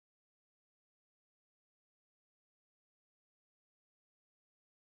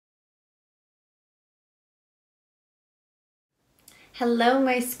Hello,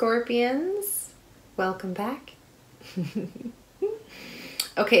 my Scorpions. Welcome back.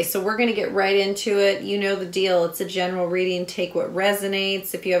 Okay, so we're going to get right into it. You know the deal. It's a general reading. Take what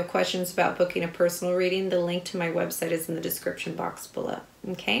resonates. If you have questions about booking a personal reading, the link to my website is in the description box below.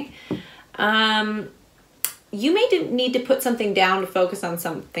 Okay? You may need to put something down to focus on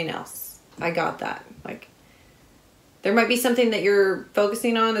something else. I got that. Like, there might be something that you're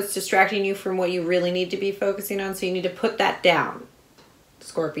focusing on that's distracting you from what you really need to be focusing on, so you need to put that down.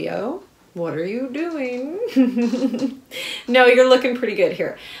 Scorpio, what are you doing? No, you're looking pretty good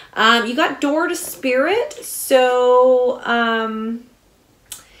here. You got door to spirit, so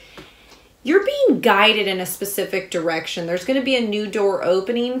you're being guided in a specific direction. There's going to be a new door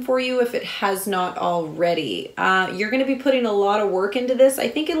opening for you if it has not already. You're going to be putting a lot of work into this. I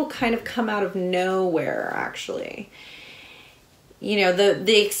think it'll kind of come out of nowhere, actually. You know,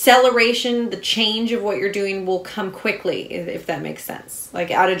 the acceleration, the change of what you're doing will come quickly, if that makes sense. Like,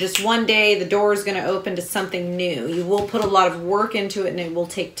 out of just one day, the door is going to open to something new. You will put a lot of work into it, and it will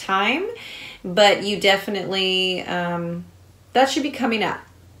take time, but you definitely, that should be coming up.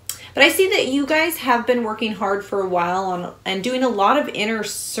 But I see that you guys have been working hard for a while on and doing a lot of inner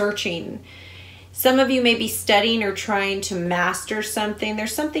searching. Some of you may be studying or trying to master something.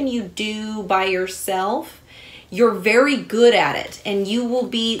 There's something you do by yourself. You're very good at it, and you will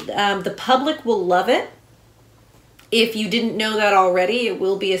be, the public will love it. If you didn't know that already, it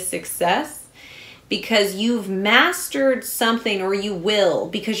will be a success because you've mastered something, or you will,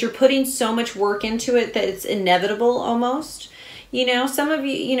 because you're putting so much work into it that it's inevitable almost. You know, some of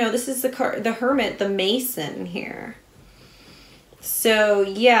you, you know, this is the Hermit, the Mason here. So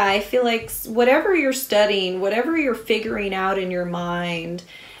yeah, I feel like whatever you're studying, whatever you're figuring out in your mind,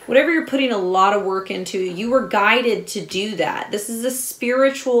 whatever you're putting a lot of work into, you were guided to do that. This is a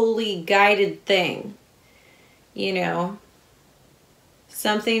spiritually guided thing, you know,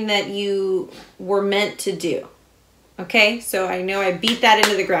 something that you were meant to do. Okay, so I know I beat that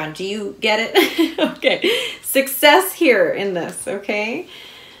into the ground. Do you get it? Okay, success here in this, okay?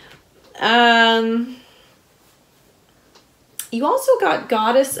 You also got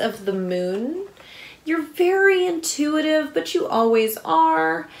Goddess of the Moon. You're very intuitive, but you always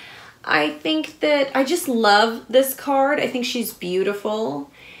are. I think that I just love this card. I think she's beautiful.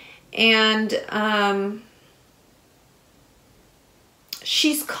 And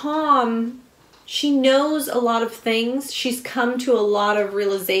she's calm. She knows a lot of things. She's come to a lot of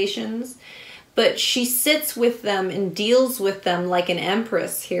realizations, but she sits with them and deals with them like an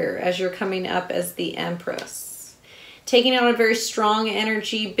empress here as you're coming up as the Empress. Taking on a very strong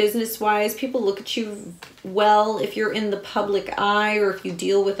energy business-wise. People look at you well if you're in the public eye, or if you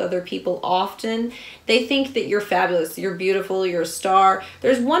deal with other people often. They think that you're fabulous, you're beautiful, you're a star.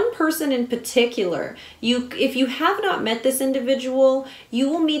 There's one person in particular. If you have not met this individual, you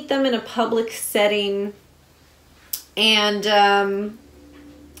will meet them in a public setting and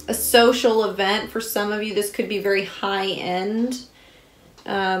a social event. For some of you, this could be very high-end.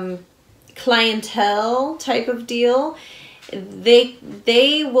 Clientele type of deal. They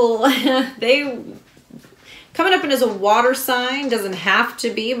will coming up in as a water sign, doesn't have to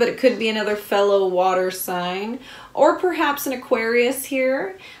be, but it could be another fellow water sign, or perhaps an Aquarius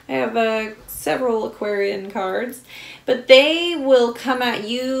here. I have several Aquarian cards, but they will come at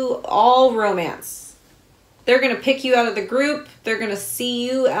you all romance. They're going to pick you out of the group. They're going to see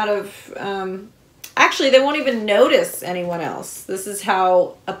you out of actually, they won't even notice anyone else. This is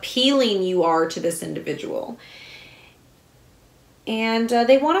how appealing you are to this individual. And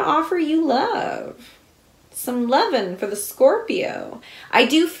they want to offer you love. Some loving for the Scorpio. I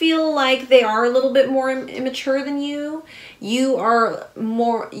do feel like they are a little bit more immature than you. You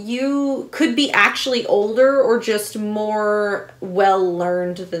could be actually older or just more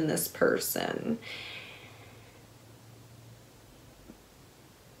well-learned than this person.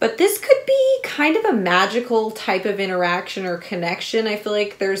 But this could be kind of a magical type of interaction or connection. I feel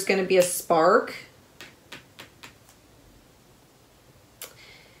like there's going to be a spark.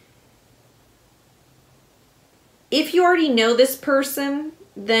 If you already know this person,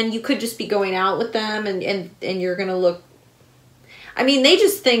 then you could just be going out with them and you're going to look... I mean, they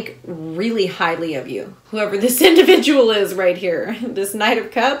just think really highly of you, whoever this individual is right here. This Knight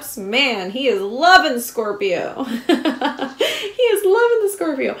of Cups, man, he is loving Scorpio. He is loving the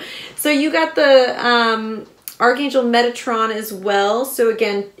Scorpio. So you got the Archangel Metatron as well. So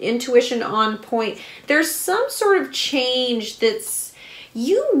again, intuition on point. There's some sort of change that's,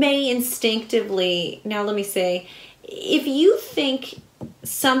 you may instinctively, now let me say, if you think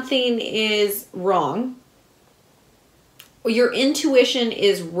something is wrong, your intuition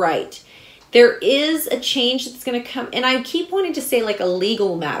is right, There is a change that's going to come, and I keep wanting to say like a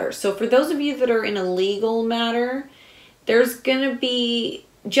legal matter. So for those of you that are in a legal matter, there's going to be,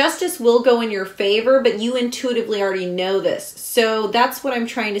 justice will go in your favor, but you intuitively already know this. So that's what I'm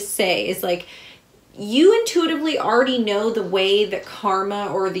trying to say is like, you intuitively already know the way that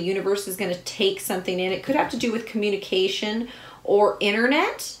karma or the universe is going to take something in. It could have to do with communication or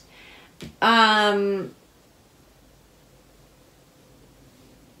internet.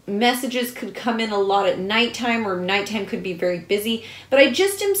 Messages could come in a lot at nighttime, or nighttime could be very busy. But I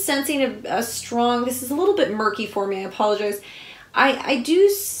just am sensing a strong, this is a little bit murky for me, I apologize. I do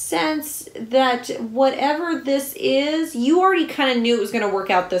sense that whatever this is, you already kind of knew it was going to work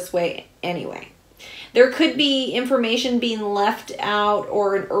out this way anyway. There could be information being left out,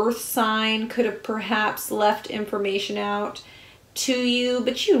 or an earth sign could have perhaps left information out to you,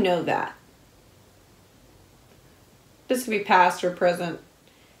 but you know that. This could be past or present.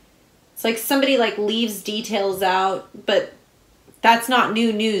 It's like somebody like leaves details out, but that's not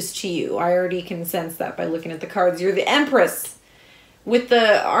new news to you. I already can sense that by looking at the cards. You're the Empress with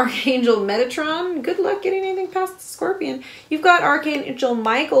the Archangel Metatron. Good luck getting anything past the Scorpion. You've got Archangel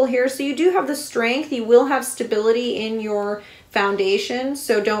Michael here, so you do have the strength. You will have stability in your foundation,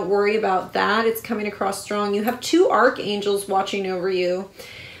 so don't worry about that. It's coming across strong. You have 2 archangels watching over you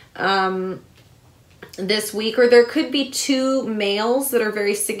this week, or there could be 2 males that are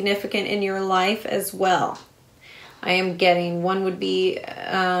very significant in your life as well. I am getting one would be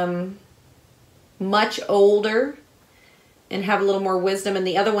much older and have a little more wisdom, and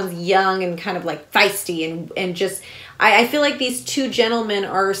the other one's young and kind of like feisty and just, I feel like these 2 gentlemen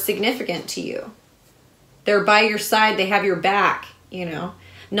are significant to you. They're by your side, they have your back, you know.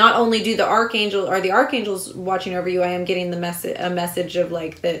 Not only do the archangels watching over you, I am getting a message of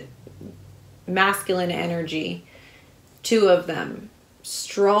like that masculine energy. 2 of them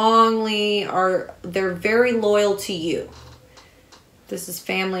strongly they're very loyal to you. This is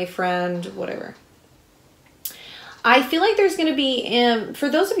family, friend, whatever. I feel like there's going to be, for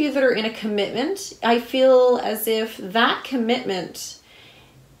those of you that are in a commitment, I feel as if that commitment,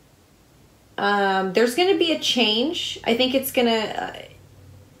 there's going to be a change. I think it's going to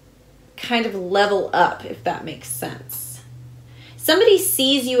kind of level up, if that makes sense. Somebody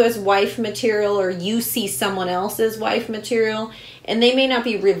sees you as wife material, or you see someone else as wife material, and they may not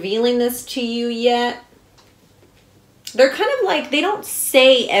be revealing this to you yet. They're kind of like, they don't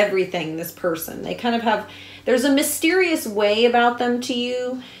say everything, this person. They kind of have, there's a mysterious way about them to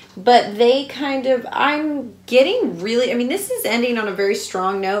you, but they kind of, I'm getting really, I mean, this is ending on a very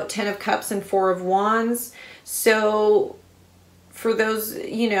strong note, 10 of Cups and 4 of Wands. So for those,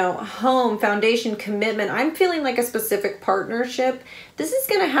 you know, home, foundation, commitment, I'm feeling like a specific partnership. This is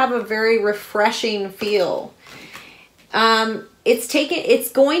going to have a very refreshing feel.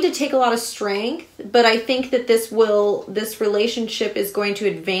 It's going to take a lot of strength, but I think that this relationship is going to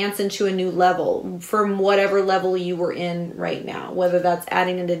advance into a new level from whatever level you were in right now, whether that's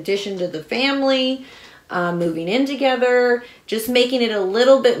adding an addition to the family, moving in together, just making it a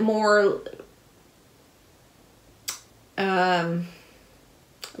little bit more,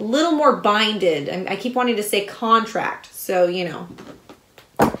 binded. I keep wanting to say contract. So, you know,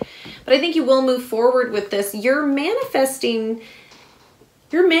 but I think you will move forward with this. You're manifesting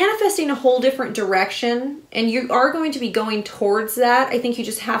a whole different direction, and you are going to be going towards that. I think you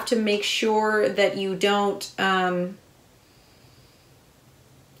just have to make sure that you don't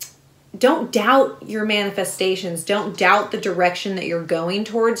doubt your manifestations. Don't doubt the direction that you're going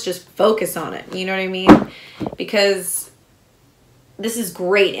towards. Just focus on it. You know what I mean? Because this is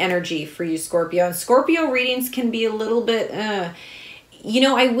great energy for you, Scorpio. And Scorpio readings can be a little bit, you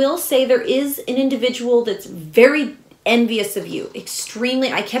know, I will say there is an individual that's very envious of you.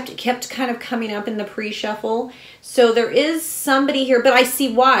 Extremely. I kept kind of coming up in the pre-shuffle. So there is somebody here, but I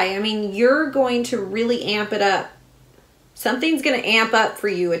see why. I mean, you're going to really amp it up. Something's going to amp up for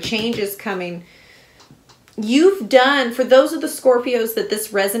you. A change is coming. You've done, for those of the Scorpios that this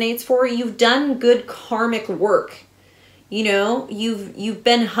resonates for, you've done good karmic work. You know, you've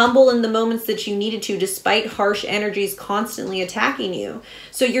been humble in the moments that you needed to, despite harsh energies constantly attacking you.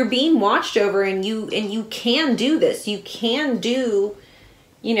 So you're being watched over, and you can do this. You can do,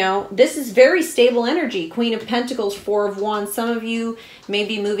 you know, this is very stable energy. Queen of Pentacles, 4 of Wands. Some of you may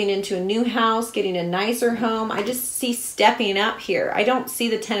be moving into a new house, getting a nicer home. I just see stepping up here. I don't see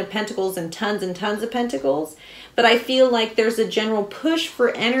the 10 of Pentacles and tons of Pentacles, but I feel like there's a general push for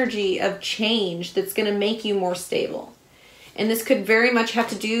energy of change that's going to make you more stable. And this could very much have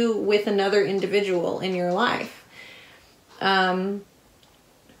to do with another individual in your life. I'm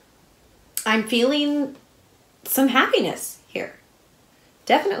feeling some happiness here.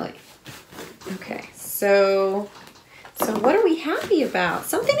 Definitely. Okay, so what are we happy about?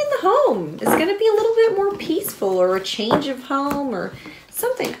 Something in the home is going to be a little bit more peaceful, or a change of home or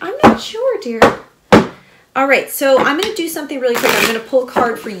something. I'm not sure, dear. All right, so I'm going to do something really quick. I'm going to pull a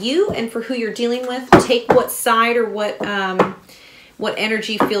card for you and for who you're dealing with. Take what side or what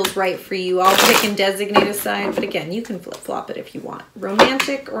energy feels right for you. I'll pick and designate a side, but again, you can flip-flop it if you want.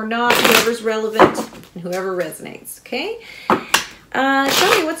 Romantic or not, whoever's relevant and whoever resonates, okay?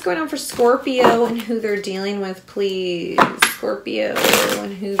 Show me what's going on for Scorpio and who they're dealing with, please. Scorpio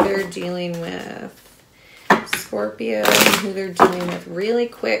and who they're dealing with. Scorpio and who they're dealing with. Really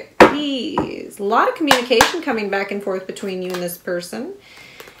quick, please. A lot of communication coming back and forth between you and this person.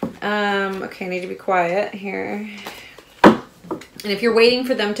 Okay, I need to be quiet here. And if you're waiting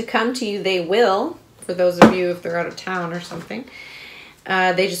for them to come to you, they will. For those of you, if they're out of town or something.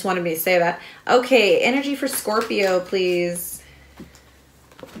 They just wanted me to say that. Okay, energy for Scorpio, please.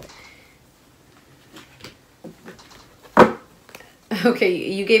 Okay,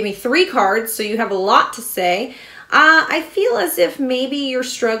 you gave me 3 cards, so you have a lot to say. I feel as if maybe you're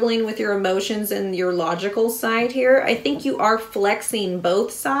struggling with your emotions and your logical side here. I think you are flexing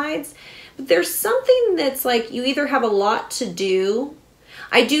both sides. But there's something that's like you either have a lot to do.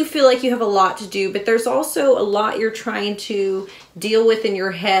 I do feel like you have a lot to do, but there's also a lot you're trying to deal with in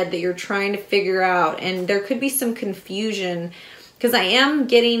your head that you're trying to figure out. And there could be some confusion. Because I am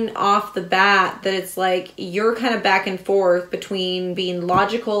getting off the bat that it's like you're kind of back and forth between being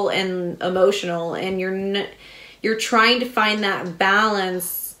logical and emotional, and you're trying to find that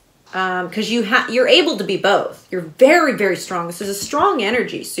balance because you're able to be both. You're very, very strong. This is a strong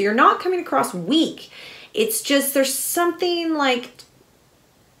energy, so you're not coming across weak. It's just there's something like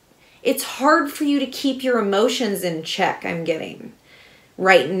it's hard for you to keep your emotions in check. I'm getting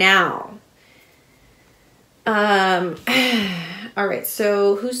right now. All right,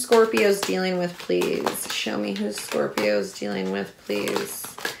 so who Scorpio's dealing with, please? Show me who Scorpio's dealing with, please.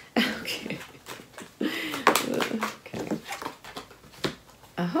 Okay. Okay.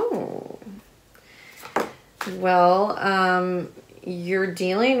 Oh. Well, you're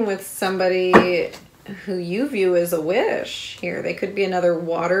dealing with somebody who you view as a wish here. They could be another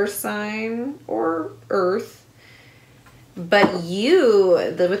water sign or earth. But you,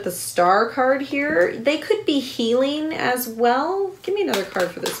 with the star card here, they could be healing as well. Give me another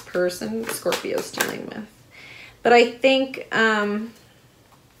card for this person Scorpio's dealing with. But I think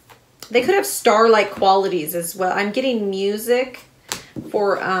they could have star-like qualities as well. I'm getting music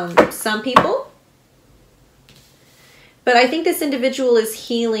for some people. But I think this individual is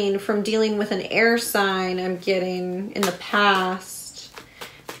healing from dealing with an air sign I'm getting in the past.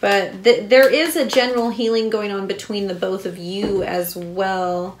 But there is a general healing going on between the both of you as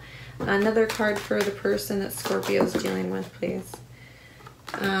well. Another card for the person that Scorpio's dealing with, please.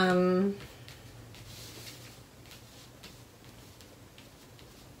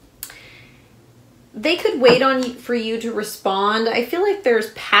 They could wait for you to respond. I feel like there's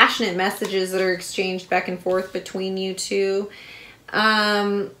passionate messages that are exchanged back and forth between you two.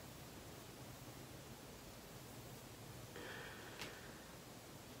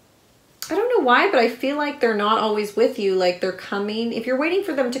 I don't know why, but I feel like they're not always with you. Like they're coming. If you're waiting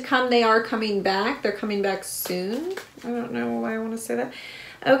for them to come, they are coming back. They're coming back soon. I don't know why I want to say that.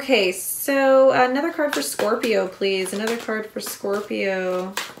 Okay, so another card for Scorpio, please. Another card for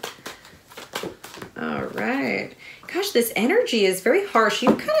Scorpio. All right. Gosh, this energy is very harsh.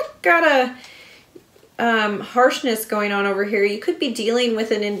 You kind of got a harshness going on over here. You could be dealing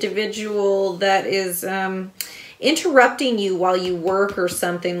with an individual that is interrupting you while you work or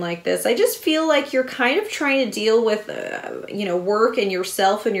something like this. I just feel like you're kind of trying to deal with, work and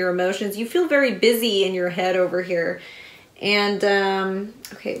yourself and your emotions. You feel very busy in your head over here. And,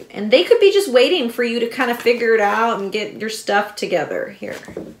 okay. And they could be just waiting for you to kind of figure it out and get your stuff together here.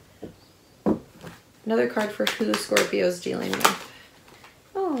 Another card for who Scorpio's dealing with.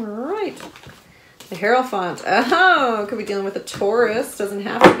 All right. The Hierophant. Oh, could be dealing with a Taurus. Doesn't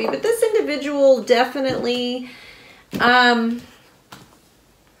have to be. But this individual definitely...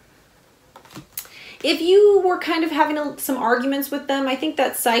 if you were kind of having some arguments with them, I think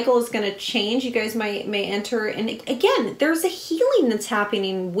that cycle is going to change. You guys may enter. And again, there's a healing that's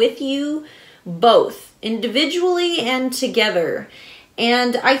happening with you both, individually and together.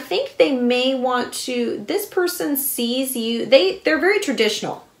 And I think they may want to, this person sees you, they're very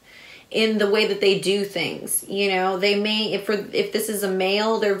traditional in the way that they do things. You know, they may, if this is a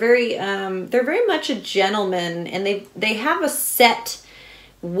male, they're very much a gentleman, and they have a set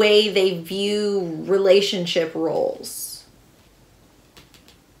way they view relationship roles.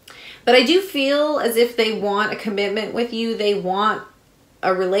 But I do feel as if they want a commitment with you. They want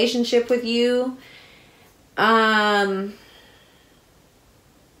a relationship with you. I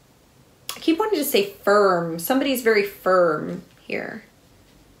keep wanting to say firm. Somebody's very firm here.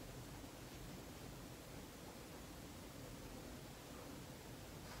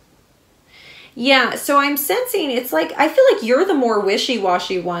 Yeah, so I'm sensing it's like, I feel like you're the more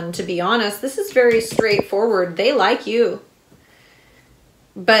wishy-washy one, to be honest. This is very straightforward. They like you.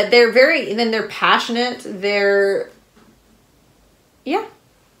 But they're passionate. Yeah.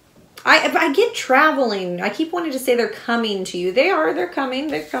 I get traveling. I keep wanting to say they're coming to you. They're coming.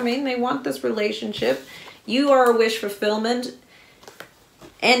 They want this relationship. You are a wish fulfillment.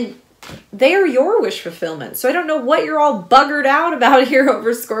 And they are your wish fulfillment. So I don't know what you're all buggered out about here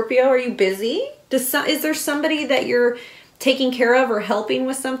over Scorpio. Are you busy? Is there somebody that you're taking care of or helping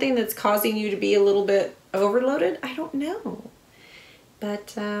with something that's causing you to be a little bit overloaded? I don't know.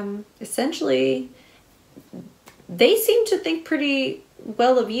 But essentially, they seem to think pretty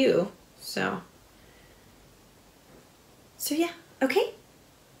well of you. So yeah. Okay.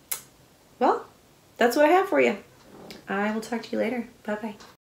 Well, that's what I have for you. I will talk to you later. Bye-bye.